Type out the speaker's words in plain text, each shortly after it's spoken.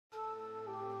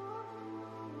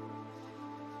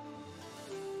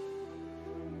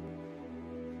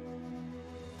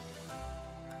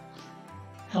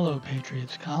Hello,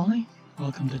 Patriots Colony.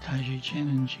 Welcome to Tai Chi Chin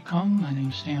and Qigong. My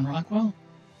name is Stan Rockwell.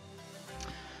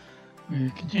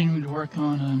 We're continuing to work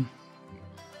on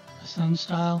a Sun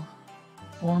style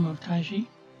form of Tai Chi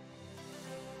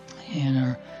and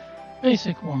our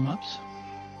basic warm-ups.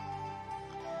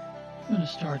 I'm going to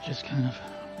start just kind of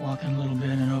walking a little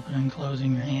bit and opening and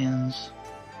closing your hands,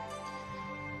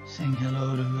 saying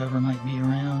hello to whoever might be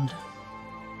around.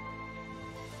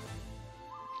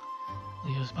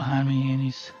 Leo's behind me and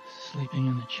he's sleeping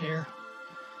in the chair.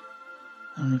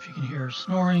 I don't know if you can hear her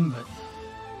snoring, but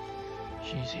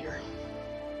she's here.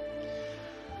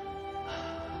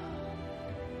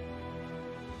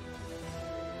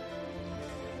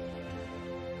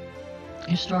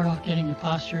 You start off getting your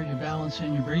posture, your balance,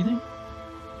 and your breathing.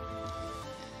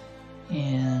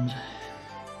 And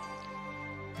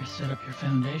you set up your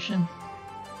foundation.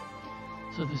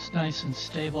 So this nice and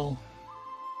stable.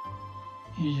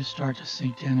 You just start to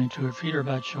sink down into it. Feet are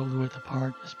about shoulder width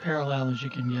apart, as parallel as you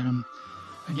can get them.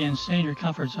 Again, stay in your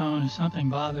comfort zone. If something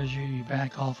bothers you, you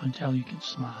back off until you can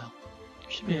smile. You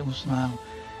should be able to smile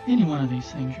any one of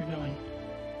these things you're doing.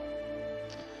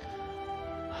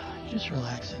 You just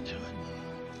relax into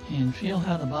it. And feel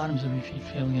how the bottoms of your feet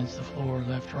feel against the floor,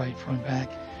 left, right, front, back.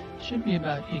 It should be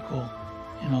about equal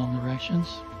in all directions.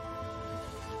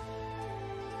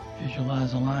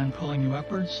 Visualize a line pulling you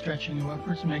upwards, stretching you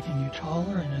upwards, making you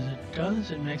taller, and as it does,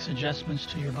 it makes adjustments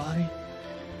to your body.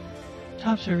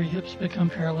 Tops of your hips become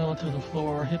parallel to the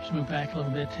floor, hips move back a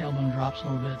little bit, tailbone drops a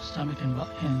little bit, stomach and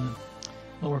the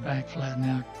lower back flatten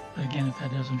out. But again, if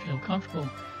that doesn't feel comfortable,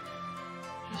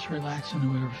 just relax into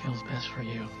whatever feels best for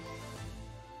you.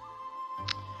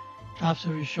 Tops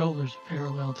of your shoulders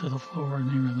parallel to the floor, and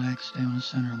then relax down a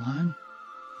center line.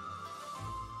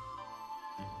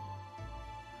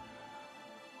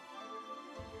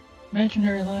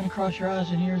 Imaginary line across your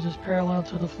eyes and ears is parallel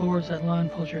to the floor. As that line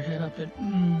pulls your head up, it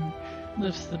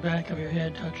lifts the back of your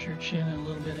head, tucks your chin in a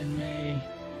little bit in May.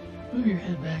 Move your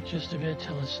head back just a bit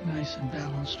till it's nice and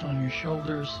balanced on your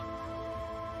shoulders.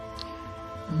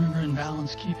 Remember, in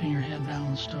balance, keeping your head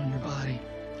balanced on your body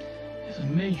is a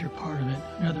major part of it.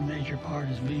 Another major part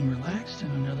is being relaxed,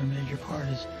 and another major part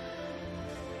is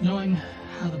knowing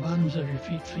how the bottoms of your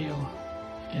feet feel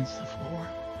against the floor.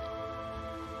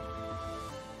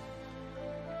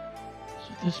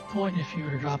 At this point, if you were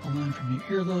to drop a line from your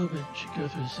earlobe, it should go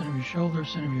through the center of your shoulder,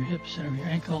 center of your hip, center of your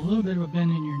ankle, a little bit of a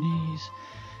bend in your knees.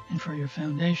 And for your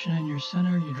foundation and your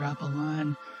center, you drop a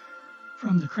line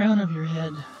from the crown of your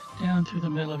head down through the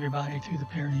middle of your body, through the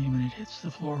perineum, and it hits the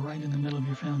floor right in the middle of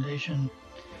your foundation.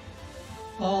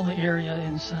 All the area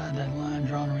inside that line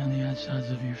drawn around the outsides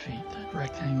of your feet. That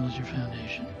rectangle is your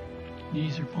foundation.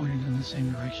 Knees are pointed in the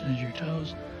same direction as your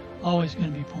toes. Always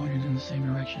going to be pointed in the same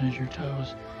direction as your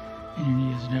toes. And your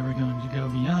knee is never going to go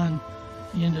beyond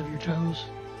the end of your toes.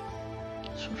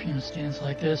 So if you're in a stance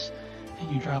like this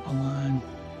and you drop a line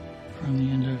from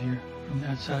the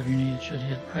outside of your knee, it should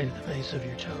hit right at the base of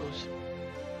your toes.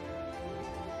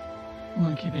 You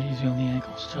want to keep it easy on the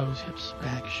ankles, toes, hips,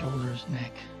 back, shoulders,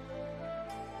 neck.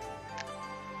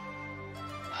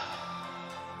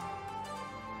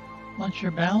 Once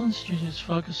you're balanced, you just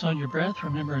focus on your breath.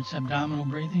 Remember, it's abdominal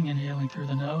breathing, inhaling through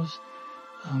the nose.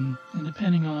 And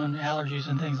depending on allergies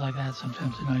and things like that,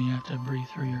 sometimes you have to breathe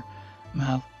through your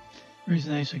mouth. The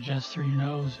reason they suggest through your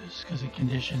nose is because it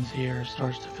conditions the air,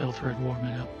 starts to filter it, warm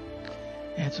it up.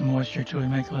 Add some moisture to it,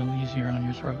 make it a little easier on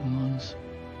your throat and lungs.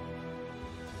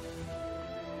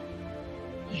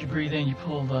 As you breathe in, you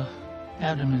pull the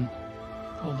abdomen,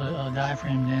 pull the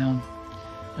diaphragm down.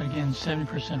 But again,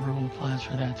 70% rule applies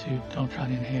for that too. Don't try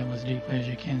to inhale as deeply as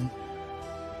you can.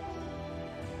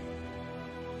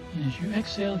 And as you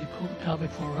exhale, you pull the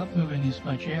pelvic floor up, moving as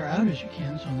much air out as you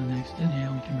can. So on the next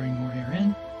inhale, you can bring more air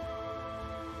in.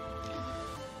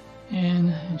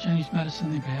 And in Chinese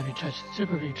medicine, they have you touch the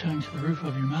tip of your tongue to the roof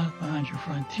of your mouth behind your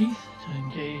front teeth to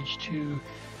engage two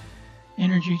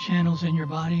energy channels in your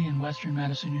body. In Western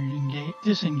medicine, you're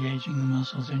disengaging the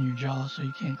muscles in your jaw so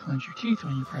you can't clench your teeth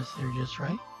when you press there just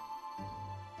right.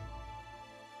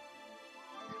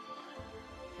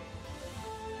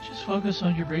 Just focus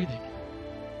on your breathing.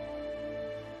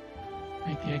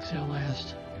 Make the exhale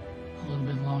last a little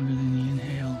bit longer than the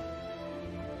inhale.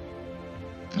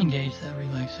 Engage that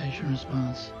relaxation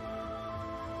response.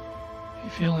 If you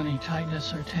feel any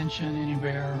tightness or tension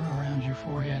anywhere around your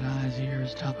forehead, eyes,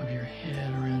 ears, top of your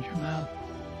head, around your mouth,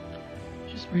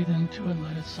 just breathe into it and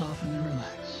let it soften and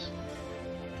relax.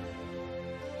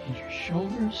 And your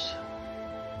shoulders,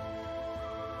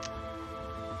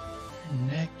 your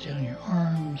neck, down your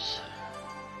arms,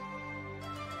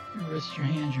 your wrists, your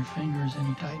hands, your fingers,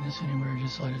 any tightness anywhere,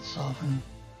 just let it soften.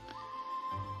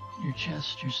 your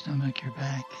chest, your stomach, your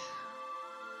back.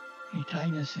 Any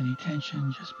tightness, any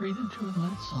tension, just breathe into it and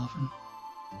let it soften.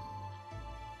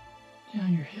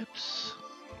 Down your hips,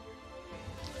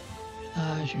 your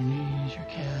thighs, your knees, your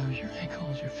calves, your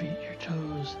ankles, your feet, your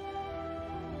toes.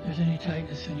 If there's any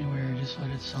tightness anywhere, just let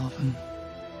it soften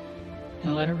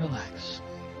and let it relax.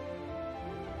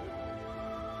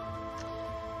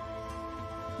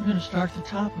 We're going to start at the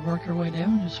top and work our way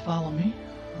down. Just follow me.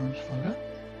 Arms float up.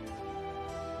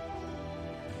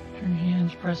 Turn your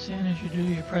hands, press in. As you do,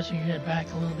 you're pressing your head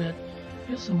back a little bit.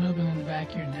 Feel some movement in the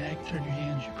back of your neck. Turn your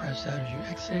hands, you press out as you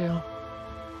exhale.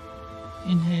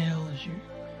 Inhale as you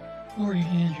lower your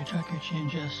hands, you tuck your chin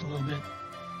just a little bit.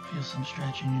 Feel some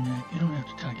stretch in your neck. You don't have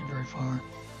to tuck it very far.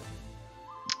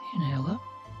 Inhale up.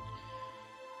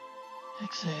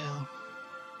 Exhale.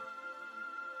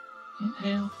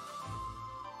 Inhale.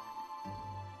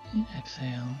 And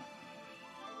exhale.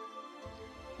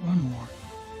 One more.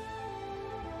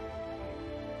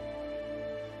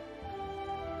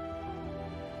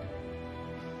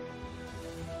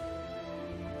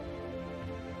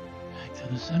 Back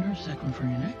to the center, second from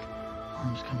your neck.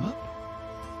 Arms come up.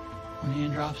 One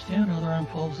hand drops down, other arm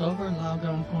folds over. Loud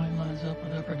gun point lines up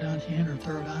with upper down hand or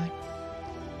third eye.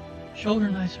 Shoulder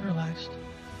nice and relaxed.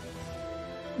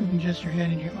 Moving just your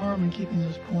head and your arm and keeping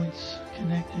those points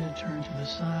connected. Turn to the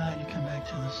side. You come back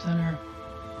to the center.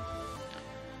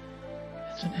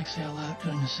 It's an exhale out,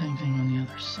 doing the same thing on the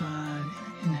other side.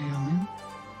 Inhale in.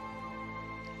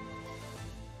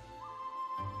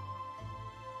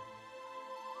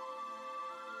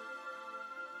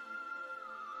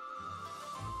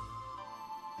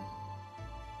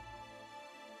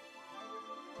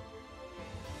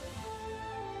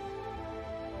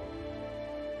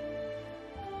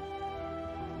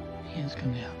 Hands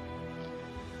come down.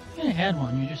 You're going to add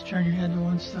one. You just turn your head to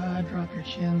one side, drop your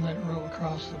chin, let it roll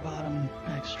across the bottom,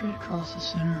 back straight across the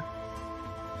center.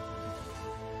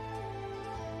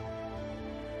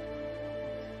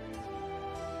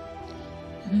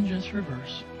 And then just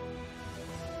reverse.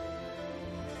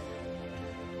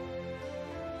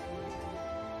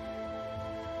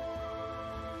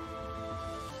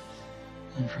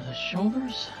 And for the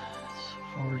shoulders,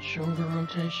 forward shoulder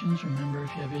rotations. Remember,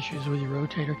 if you have issues with your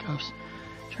rotator cuffs,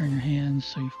 turn your hands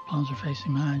so your palms are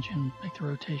facing behind you and make the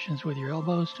rotations with your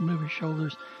elbows to move your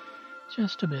shoulders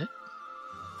just a bit.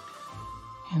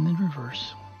 And then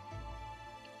reverse.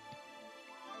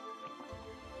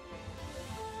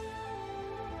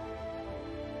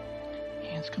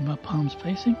 Hands come up, palms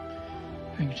facing.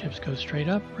 Fingertips go straight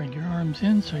up. Bring your arms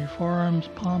in so your forearms,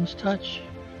 palms touch.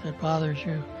 If that bothers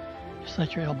you, just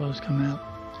let your elbows come out.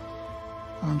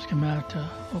 Arms come out to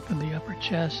open the upper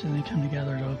chest and then come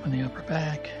together to open the upper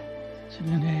back. It's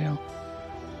an inhale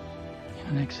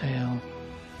and an exhale.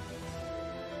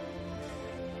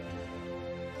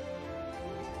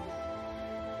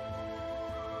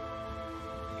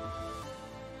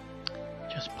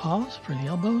 Just pause for the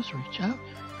elbows, reach out.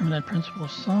 Remember that principle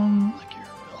of sung,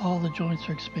 like all the joints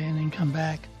are expanding, come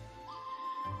back.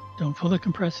 Don't fully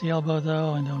compress the elbow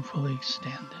though, and don't fully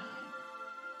extend.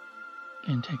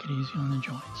 Again, take it easy on the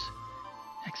joints.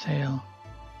 Exhale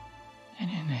and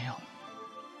inhale.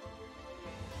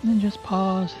 And then just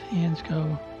pause, hands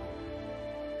go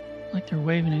like they're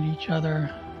waving at each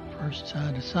other, first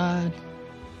side to side,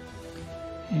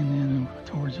 and then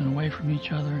towards and away from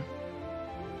each other.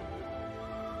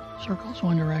 Circles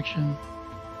one direction,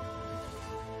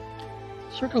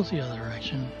 circles the other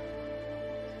direction.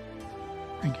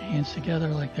 Bring your hands together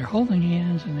like they're holding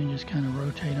hands and then just kind of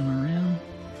rotate them around.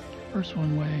 First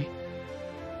one way,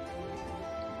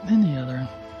 then the other.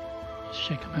 Just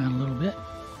shake them out a little bit.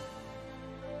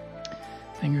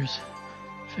 Fingers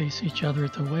face each other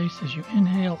at the waist. As you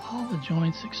inhale, all the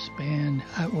joints expand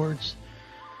outwards.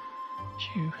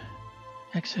 As you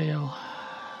exhale,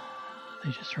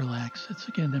 they just relax. It's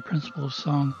again the principle of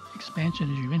song.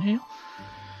 Expansion as you inhale,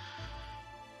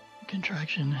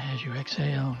 contraction as you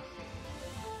exhale.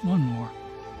 One more.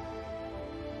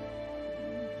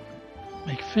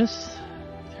 Make fists,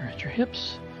 they're at your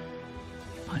hips.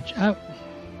 Punch out,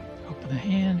 open the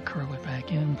hand, curl it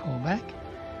back in, pull back.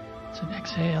 It's an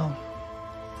exhale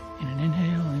and an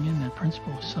inhale, and again that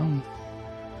principle of sung.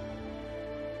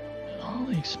 All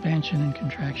the expansion and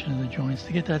contraction of the joints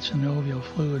to get that synovial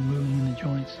fluid moving in the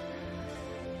joints.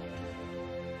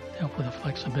 To help with the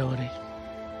flexibility.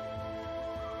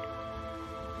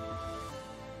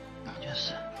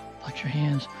 Just flex your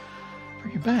hands for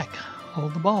your back.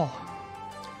 Hold the ball.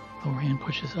 Lower hand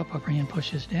pushes up, upper hand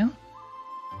pushes down.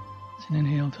 It's an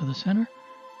inhale to the center,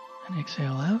 and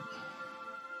exhale out.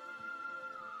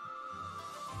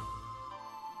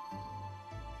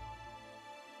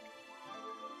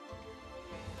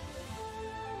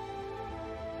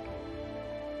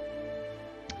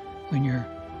 When you're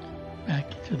back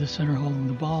to the center holding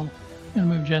the ball, you're going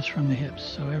to move just from the hips.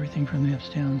 So everything from the hips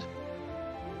down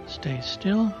stays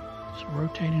still. So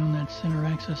rotating on that center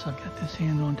axis, I've got this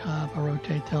hand on top. I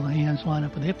rotate till the hands line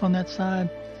up with the hip on that side.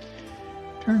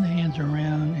 Turn the hands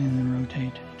around and then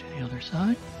rotate to the other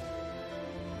side.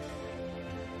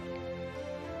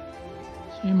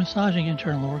 So you're massaging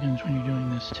internal organs when you're doing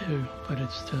this too, but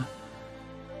it's to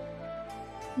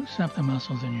loosen up the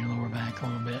muscles in your lower back a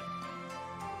little bit.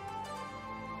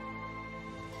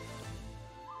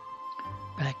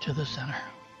 Back to the center.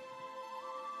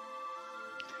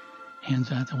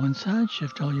 Hands out to one side,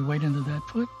 shift all your weight into that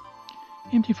foot.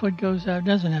 Empty foot goes out,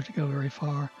 doesn't have to go very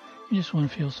far. You just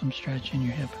want to feel some stretch in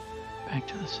your hip. Back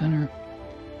to the center.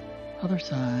 Other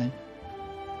side.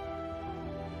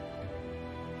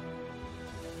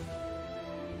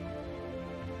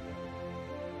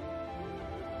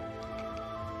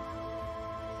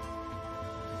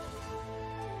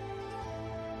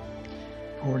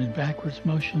 Forward and backwards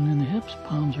motion in the hips,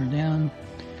 palms are down,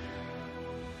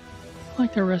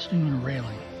 like they're resting on a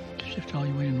railing. Shift all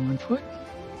your weight into one foot.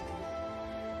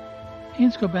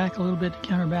 Hands go back a little bit to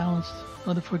counterbalance.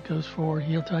 Other foot goes forward,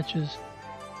 heel touches.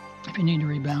 If you need to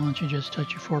rebalance, you just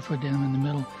touch your forefoot down in the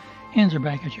middle. Hands are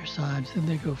back at your sides, then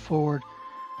they go forward.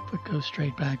 Foot goes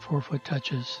straight back, forefoot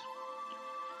touches.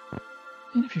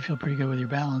 And if you feel pretty good with your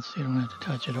balance, you don't have to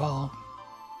touch at all.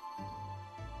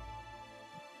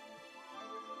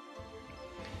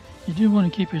 You do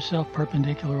want to keep yourself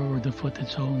perpendicular over the foot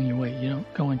that's holding your weight. You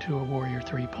don't go into a warrior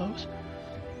three pose.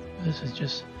 This is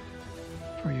just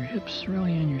for your hips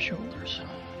really and your shoulders.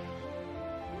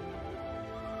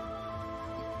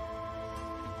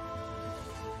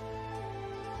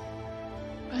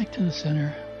 Back to the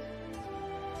center.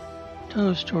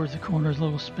 Toes towards the corners,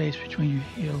 little space between your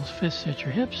heels. Fists at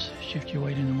your hips. Shift your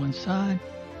weight into one side.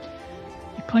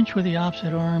 You punch with the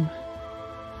opposite arm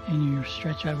and you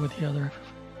stretch out with the other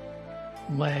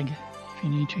leg. If you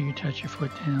need to, you touch your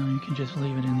foot down. You can just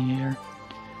leave it in the air.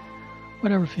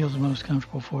 Whatever feels the most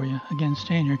comfortable for you. Again,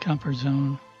 stay in your comfort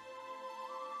zone.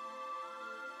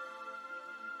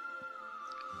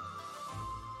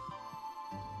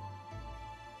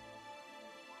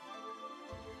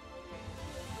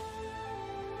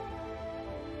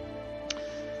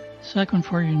 Second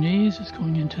for your knees is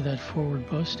going into that forward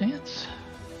bow stance.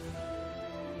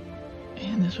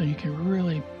 And this one you can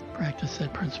really practice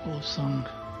that principle of sung.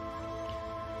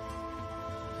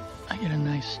 I get a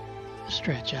nice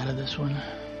stretch out of this one.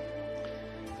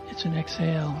 It's an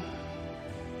exhale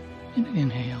and an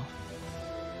inhale.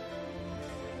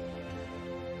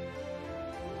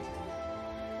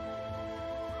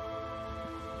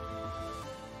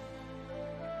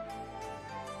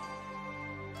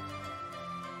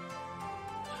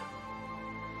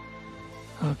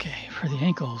 Okay, for the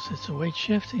ankles, it's a weight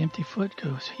shift. The empty foot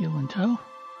goes heel and toe.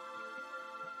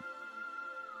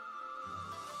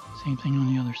 Same thing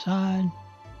on the other side.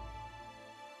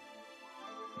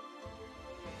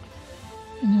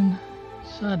 And then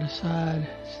side to side,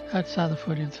 outside the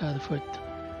foot, inside the foot.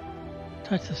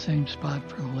 Touch the same spot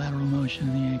for the lateral motion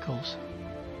in the ankles.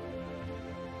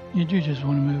 You do just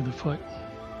want to move the foot,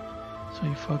 so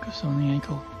you focus on the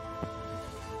ankle.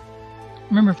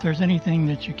 Remember, if there's anything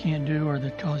that you can't do or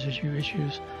that causes you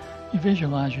issues, you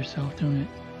visualize yourself doing it.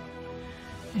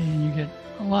 And you get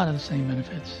a lot of the same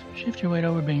benefits. Shift your weight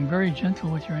over, being very gentle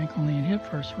with your ankle, knee, and hip.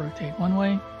 First, rotate one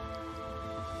way,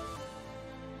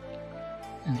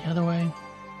 and the other way.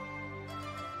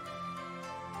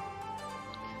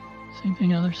 Same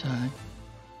thing, other side.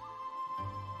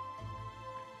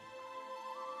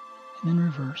 And then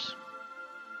reverse.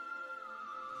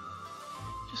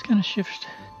 Just kind of shift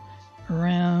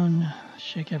around,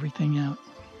 shake everything out.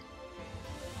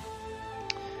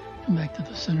 Come back to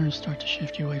the center and start to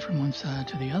shift your weight from one side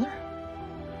to the other.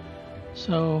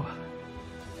 So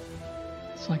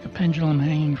it's like a pendulum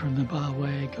hanging from the bow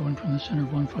way, going from the center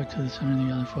of one foot to the center of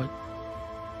the other foot.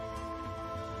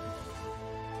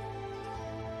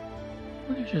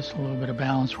 There's just a little bit of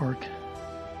balance work.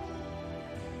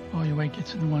 All your weight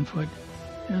gets into one foot.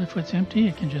 The other foot's empty.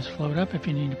 It can just float up if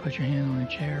you need to put your hand on a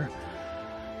chair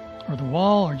or the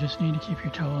wall, or just need to keep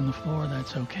your toe on the floor.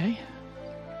 That's okay.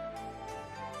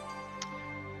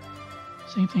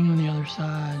 Same thing on the other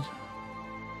side.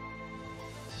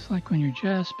 It's like when you're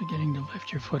just beginning to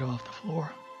lift your foot off the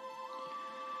floor.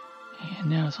 And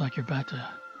now it's like you're about to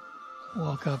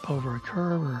walk up over a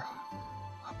curb or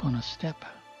up on a step.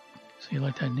 So you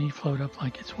let that knee float up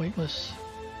like it's weightless.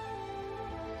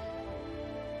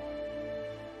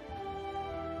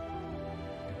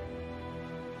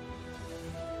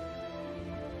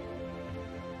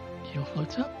 Heel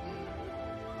floats up.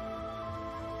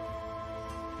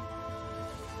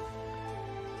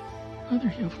 Other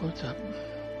heel floats up.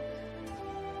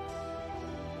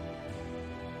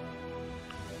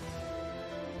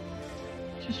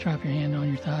 Just drop your hand on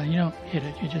your thigh. You don't hit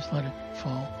it, you just let it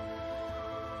fall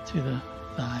to the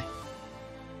thigh.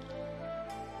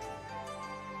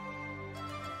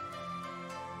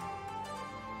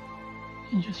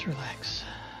 And just relax.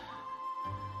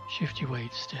 Shift your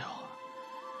weight still.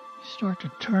 You start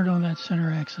to turn on that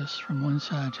center axis from one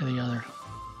side to the other.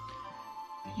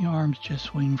 Your arms just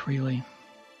swing freely.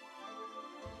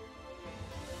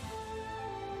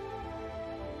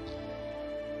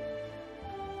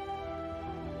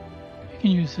 You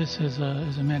can use this as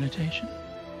a meditation.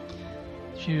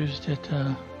 It's used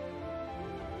at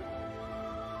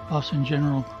Boston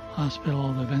General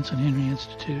Hospital, the Vincent Henry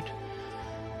Institute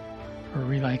for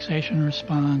Relaxation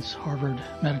Response, Harvard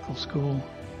Medical School.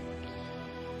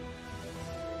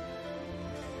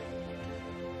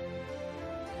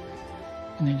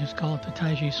 And they just call it the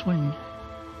Tai Chi swing. And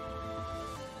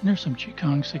there's some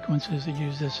Qigong sequences that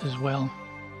use this as well.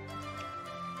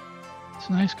 It's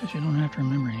nice because you don't have to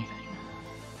remember anything.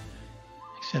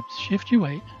 Except shift your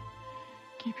weight,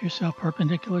 keep yourself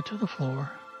perpendicular to the floor.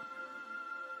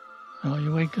 All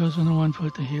your weight goes on the one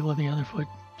foot, the heel of the other foot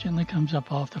gently comes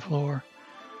up off the floor.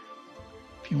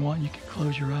 If you want, you can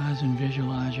close your eyes and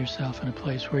visualize yourself in a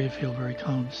place where you feel very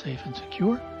calm, safe, and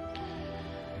secure.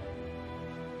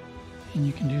 And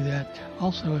you can do that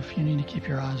also if you need to keep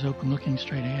your eyes open, looking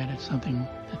straight ahead at something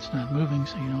that's not moving,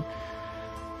 so you don't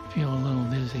feel a little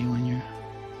dizzy when you're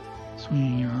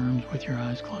swinging your arms with your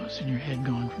eyes closed and your head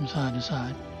going from side to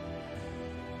side.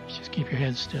 Just keep your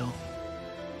head still.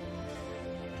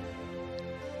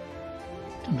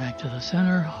 Come back to the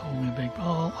center, holding a big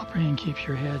ball. Upper hand keeps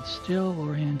your head still,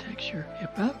 lower hand takes your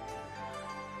hip out.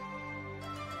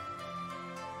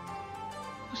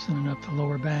 Loosening up the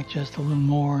lower back just a little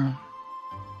more.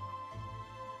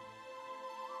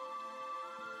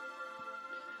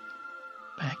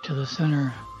 Back to the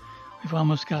center. We've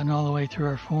almost gotten all the way through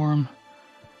our form.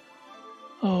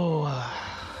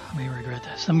 I may regret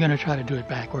this. I'm going to try to do it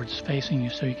backwards, facing you,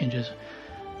 so you can just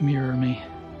mirror me.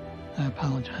 I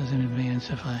apologize in advance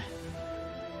if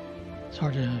it's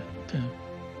hard to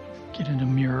get into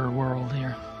mirror world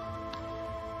here.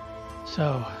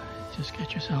 So, just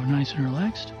get yourself nice and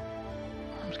relaxed.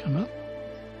 Arms come up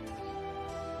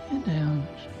and down.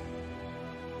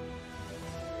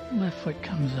 Left foot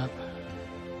comes up.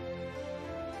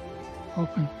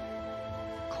 Open,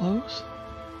 close.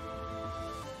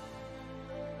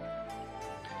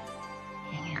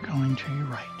 And you're going to your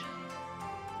right.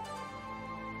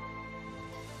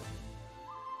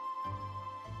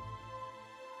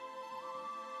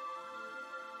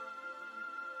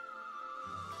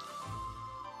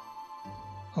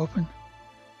 Open,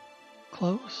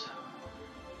 close,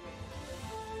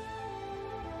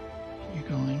 and you're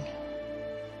going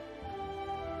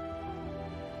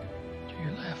to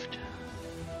your left.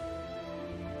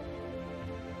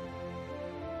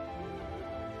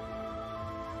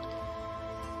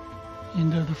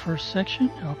 End of the first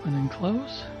section, open and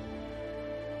close.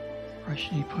 Brush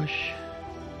knee push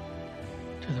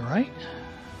to the right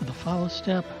with a follow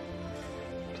step.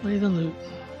 Play the lute,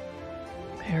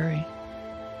 parry,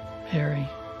 parry,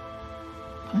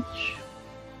 punch,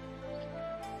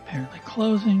 apparently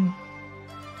closing,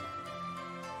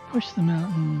 push the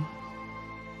mountain,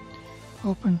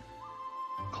 open,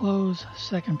 close,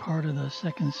 second part of the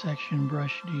second section,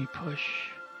 brush knee push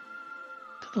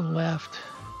to the left,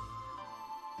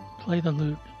 play the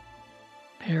lute,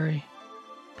 parry,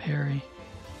 parry,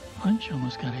 punch,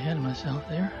 almost got ahead of myself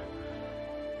there,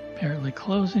 apparently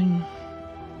closing,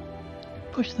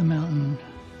 push the mountain,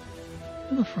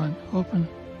 to the front, open,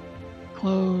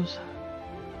 close,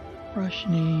 brush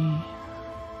knee,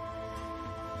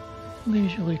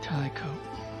 leisurely tie coat.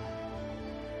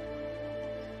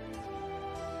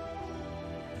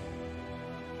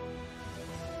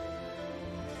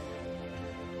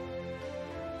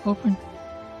 Open,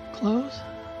 close,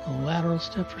 a lateral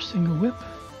step for single whip,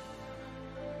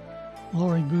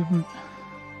 lowering movement,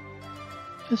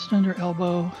 fist under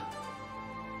elbow,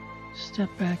 step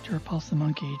back to repulse the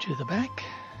monkey to the back,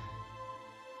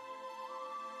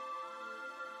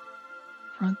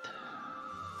 front,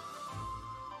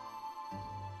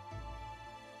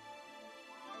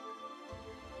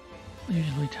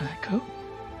 leisurely tie coat,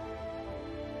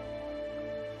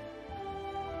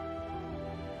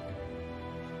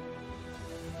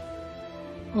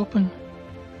 open,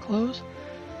 close,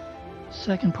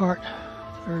 second part,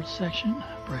 third section,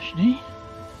 brush knee,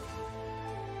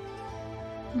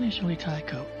 leisurely tie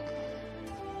coat,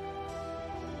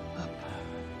 up,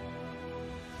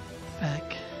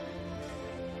 back,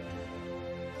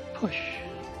 push,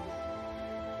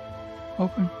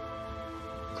 open,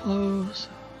 close,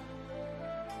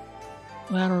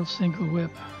 lateral single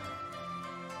whip,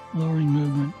 lowering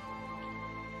movement,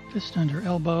 fist under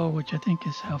elbow, which I think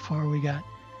is how far we got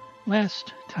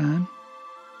last time.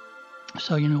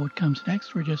 So you know what comes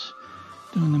next. We're just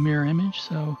doing the mirror image.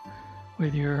 So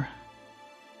with your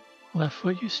left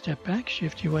foot, you step back,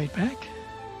 shift your weight back.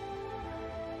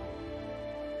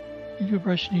 You do a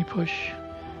brush knee push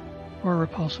or a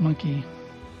repulse monkey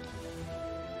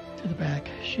to the back.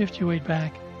 Shift your weight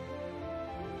back.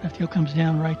 Left heel comes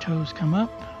down, right toes come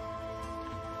up.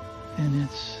 And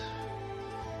it's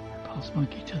repulse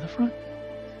monkey to the front.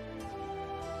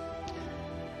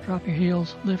 Drop your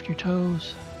heels, lift your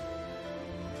toes.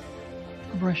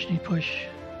 A brush knee push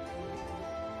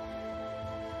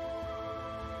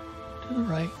to the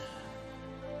right.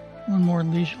 One more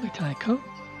leisurely tie coat.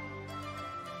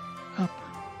 Up,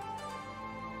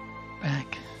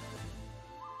 back,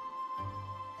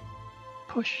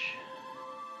 push.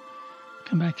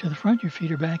 Come back to the front. Your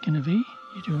feet are back in a V.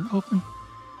 You do an open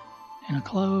and a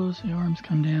close. The arms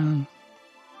come down.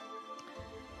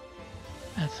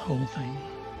 That's the whole thing.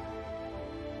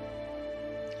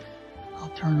 I'll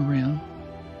turn around.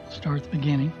 Start at the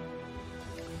beginning.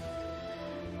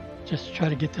 Just to try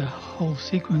to get the whole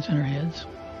sequence in our heads.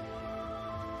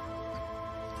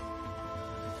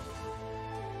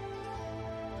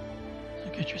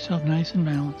 So get yourself nice and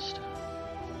balanced.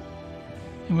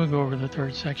 And we'll go over the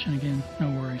third section again, no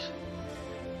worries.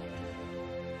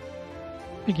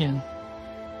 Begin.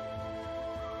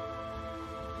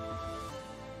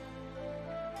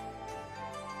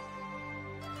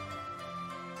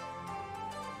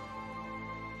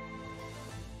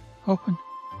 Open,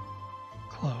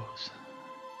 close.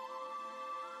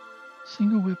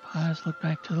 Single whip, eyes look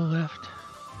back to the left.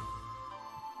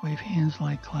 Wave hands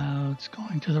like clouds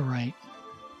going to the right.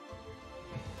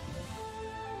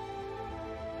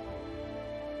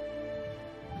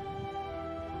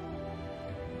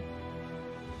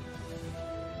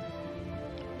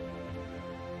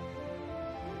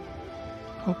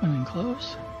 Open and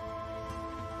close.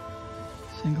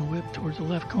 Single whip towards the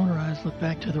left corner, eyes look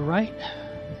back to the right.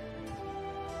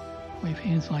 Wave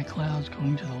hands like clouds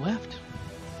going to the left.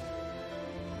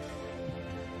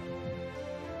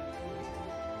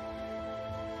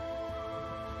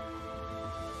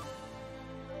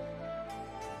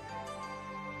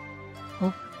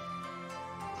 Open,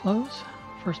 close.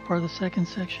 First part of the second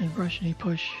section, brush knee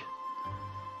push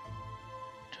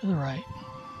to the right.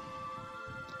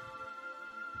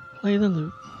 Play the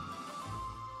loop.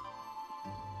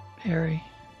 Parry,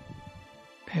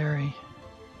 parry,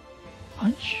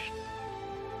 punch.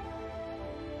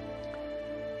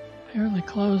 Barely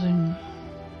closing.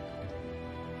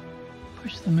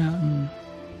 Push the mountain.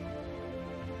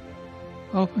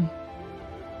 Open,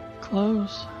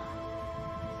 close.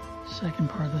 Second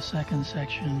part of the second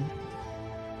section,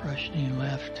 brush knee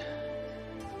left.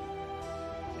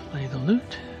 Play the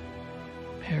lute.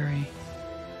 Parry,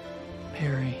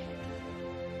 parry,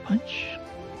 punch.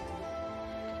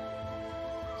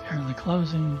 Barely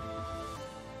closing.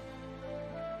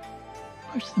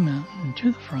 Push the mountain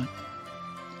to the front.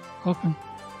 Open,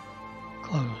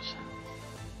 close.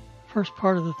 First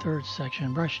part of the third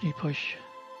section, brush knee push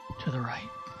to the right.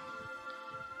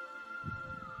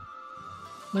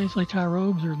 Lazily tie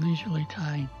robes or leisurely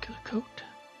tie coat.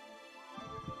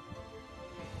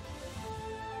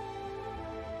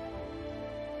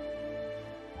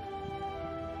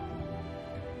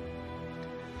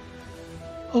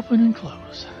 Open and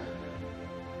close.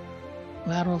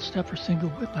 Lateral step or single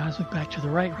whip, eyes look back to the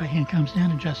right. Right hand comes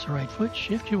down, adjust the right foot.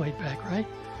 Shift your weight back right.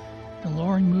 The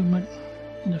lowering movement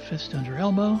into fist under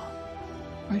elbow.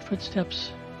 Right foot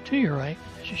steps to your right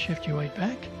as you shift your weight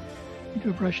back. You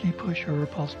do a brush knee push or a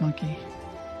repulse monkey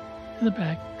to the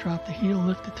back. Drop the heel,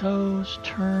 lift the toes,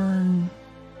 turn.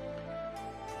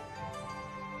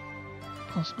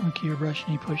 Repulse monkey or brush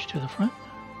knee push to the front.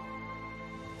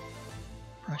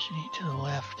 Brush knee to the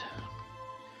left.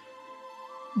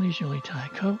 Leisurely tie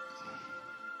coat.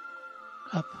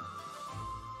 Up.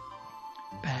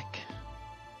 Back.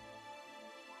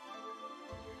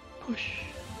 Push.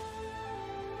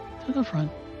 To the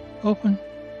front. Open.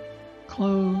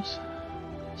 Close.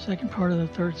 Second part of the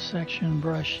third section,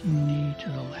 brush knee to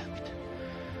the left.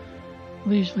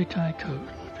 Leisurely tie coat.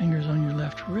 Fingers on your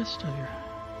left wrist of your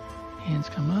hands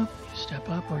come up. You step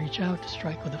up or reach out to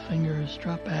strike with the fingers.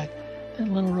 Drop back. That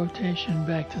little rotation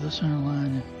back to the center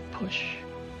line and push.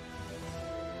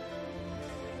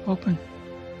 Open.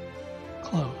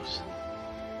 Close.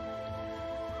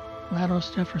 Lateral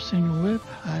step for single whip.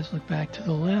 Eyes look back to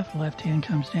the left. Left hand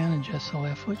comes down, adjusts the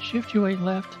left foot. Shift your weight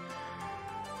left.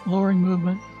 Lowering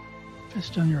movement.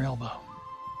 Fist on your elbow.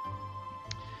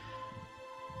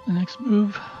 The next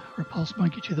move, repulse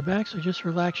monkey to the back. So just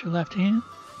relax your left hand.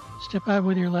 Step out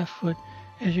with your left foot.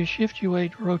 As you shift your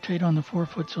weight, rotate on the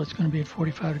forefoot so it's going to be at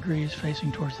 45 degrees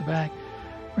facing towards the back.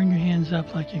 Bring your hands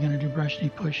up like you're going to do brush knee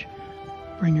push.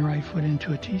 Bring your right foot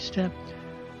into a T-step.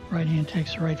 Right hand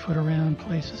takes the right foot around,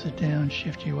 places it down,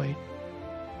 shift your weight.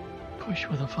 Push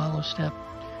with a follow step.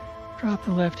 Drop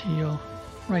the left heel.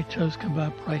 Right toes come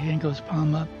up, right hand goes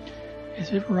palm up.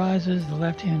 As it rises, the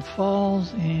left hand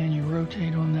falls and you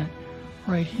rotate on that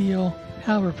right heel.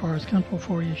 However far is comfortable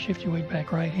for you, shift your weight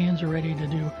back right. Hands are ready to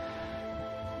do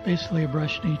basically a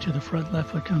brush knee to the front. Left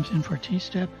foot comes in for a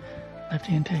T-step. Left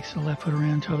hand takes the left foot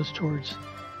around, toes towards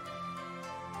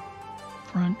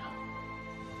front.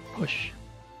 Push.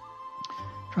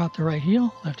 Drop the right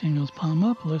heel. Left hand goes palm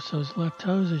up, lifts those left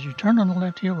toes. As you turn on the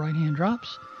left heel, right hand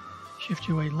drops. Shift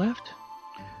your weight left.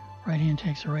 Right hand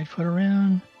takes the right foot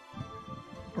around.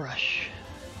 Brush.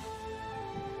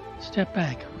 Step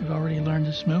back. We've already learned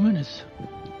this movement. It's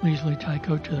leisurely tie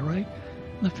coat to the right.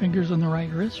 Left finger's on the right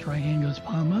wrist. Right hand goes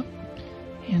palm up.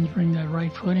 Hands bring that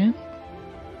right foot in.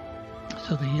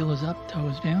 So the heel is up, toe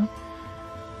is down.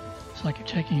 It's like you're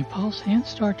checking your pulse. Hands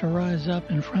start to rise up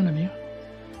in front of you.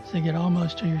 As they get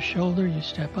almost to your shoulder, you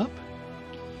step up.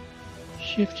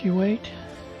 Shift your weight.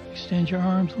 Extend your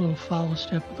arms. A little follow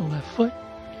step with the left foot.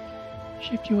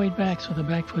 Shift your weight back so the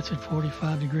back foot's at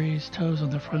 45 degrees. Toes on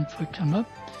the front foot come up.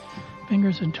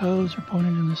 Fingers and toes are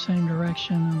pointed in the same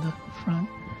direction on the front.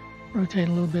 Rotate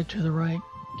a little bit to the right.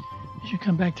 As you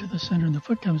come back to the center and the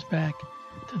foot comes back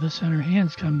to the center,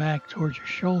 hands come back towards your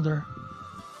shoulder.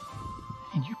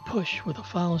 And you push with a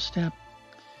follow step.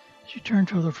 As you turn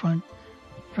to the front,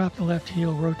 drop the left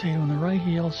heel, rotate on the right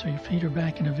heel so your feet are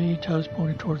back in a V, toes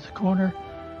pointed towards the corner.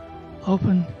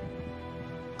 Open,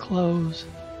 close,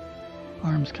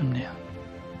 arms come down.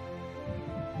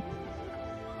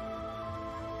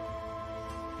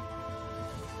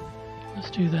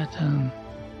 Let's do that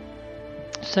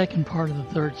second part of the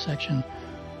third section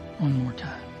one more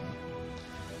time.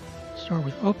 Start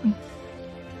with open,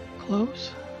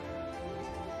 close,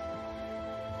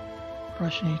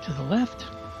 brush knee to the left,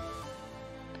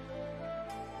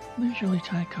 leisurely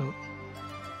tie coat,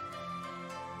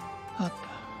 up,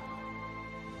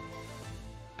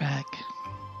 back,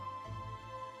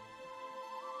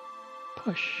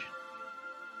 push,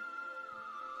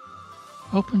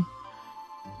 open,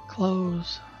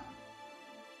 close,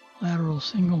 lateral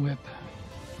single whip,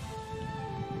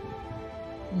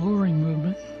 lowering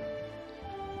movement,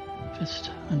 fist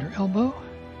under elbow,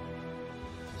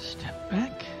 step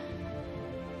back,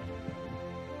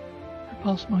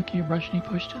 repulse monkey or brush knee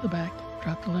push to the back,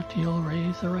 drop the left heel,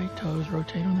 raise the right toes,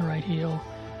 rotate on the right heel,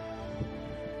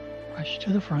 brush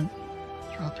to the front,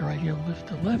 drop the right heel, lift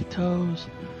the left toes,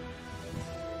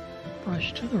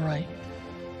 brush to the right,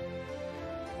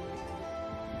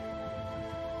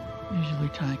 usually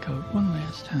tie coat one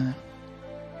last time,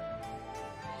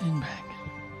 and back,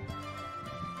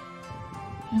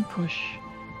 and push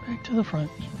back to the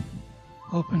front,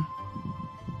 open,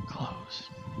 close,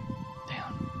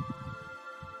 down.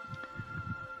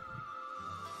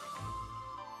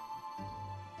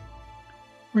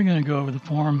 We're going to go over the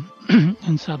form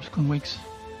in subsequent weeks,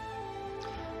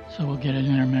 so we'll get it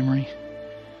in our memory,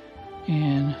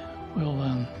 and we'll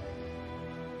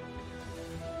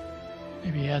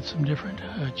maybe add some different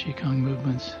Qigong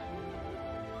movements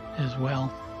as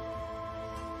well.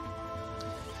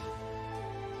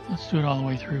 Let's do it all the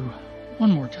way through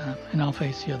one more time, and I'll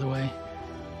face the other way.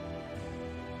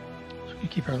 So we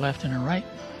keep our left and our right.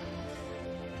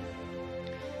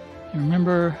 You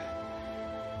remember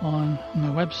on my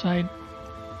website,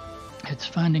 it's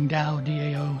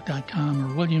findingdao.com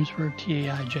or Williamsburg,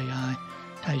 taiji.com.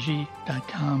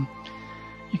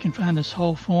 You can find this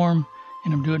whole form,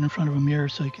 and I'm doing it in front of a mirror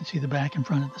so you can see the back and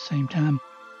front at the same time.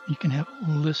 You can have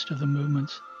a list of the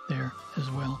movements there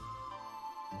as well.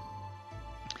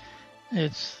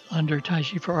 It's under Tai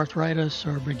Chi for Arthritis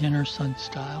or Beginner Sun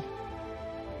Style.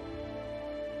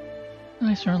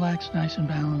 Nice and relaxed, nice and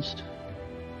balanced.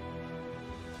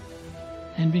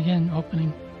 And begin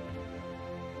opening.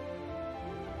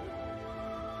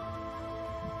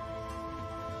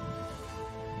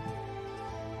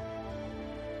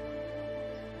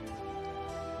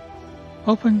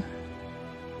 Open,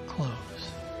 close.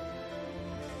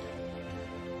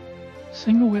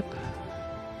 Single whip.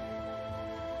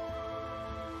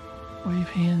 Wave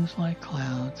hands like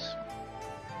clouds.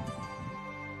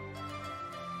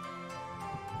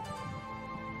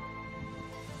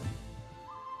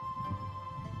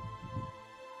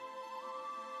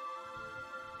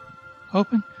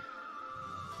 Open,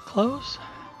 close,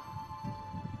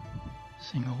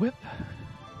 single whip,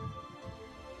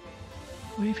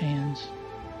 wave hands,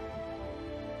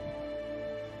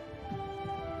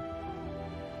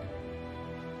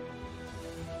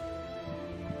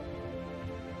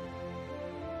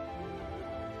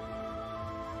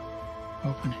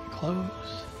 open and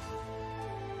close,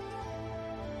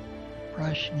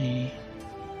 brush knee,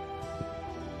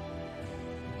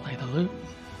 play the loop,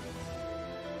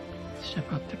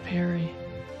 step up to parry,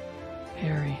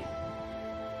 parry,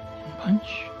 and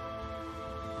punch,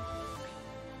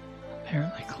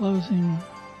 apparently closing,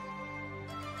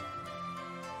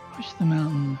 push the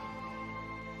mountain,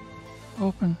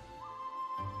 open,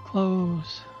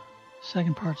 close,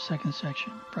 second part, second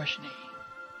section, brush knee,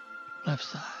 left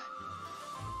side,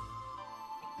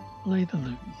 play the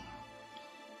loop,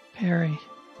 parry,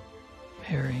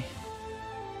 parry,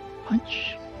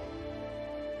 punch,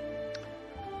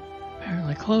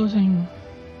 apparently closing,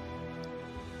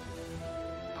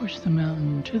 push the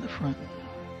mountain to the front,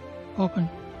 open,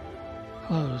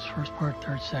 close, first part,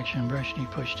 third section, brush knee,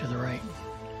 push to the right,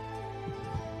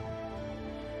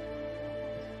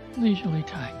 leisurely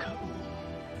tie coat.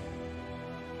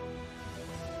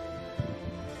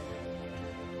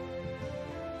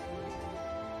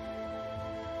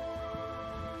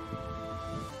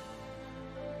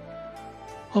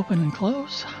 Open and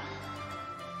close,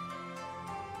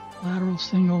 lateral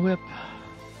single whip,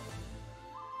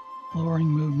 lowering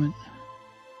movement,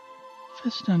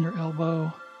 fist under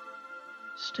elbow,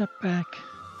 step back,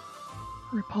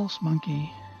 repulse monkey,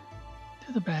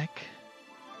 to the back,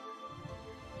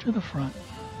 to the front,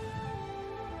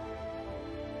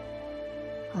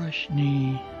 brush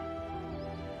knee,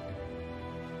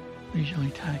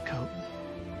 leisurely tie coat.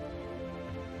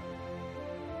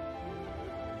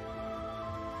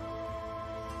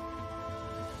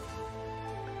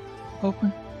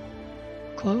 Open,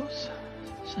 close,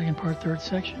 second part, third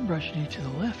section, brush knee to the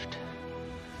left,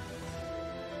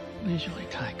 leisurely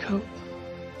tie coat,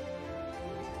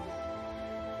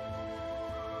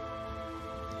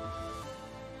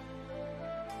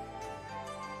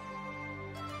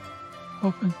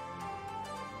 open,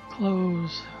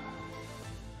 close,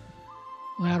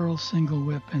 lateral single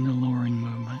whip into lowering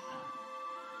movement,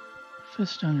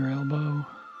 fist under elbow,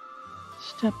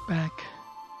 step back,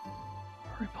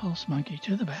 repulse monkey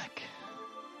to the back,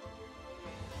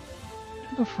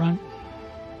 to the front,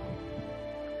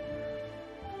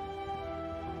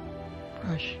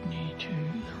 brush knee to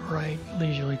the right,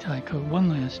 leisurely tie coat one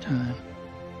last time.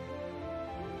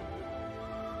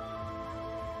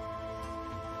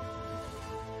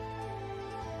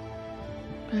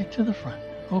 Back to the front,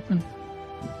 open,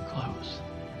 close.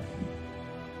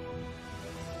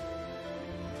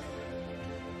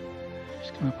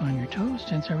 Come up on your toes,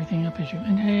 tense everything up as you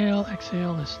inhale,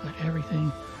 exhale, just let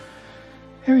everything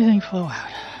flow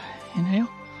out. Inhale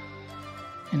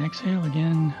and exhale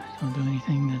again. Don't do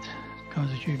anything that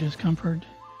causes you discomfort.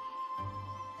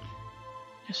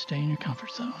 Just stay in your comfort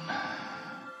zone.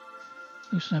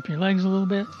 Loosen up your legs a little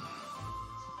bit.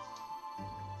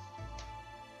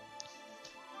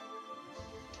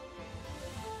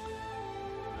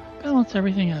 Balance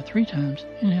everything out 3 times.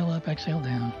 Inhale up, exhale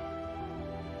down.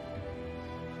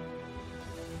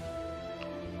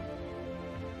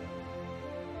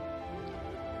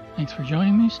 Thanks for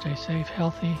joining me. Stay safe,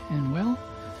 healthy, and well.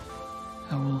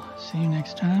 I will see you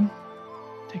next time.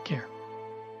 Take care.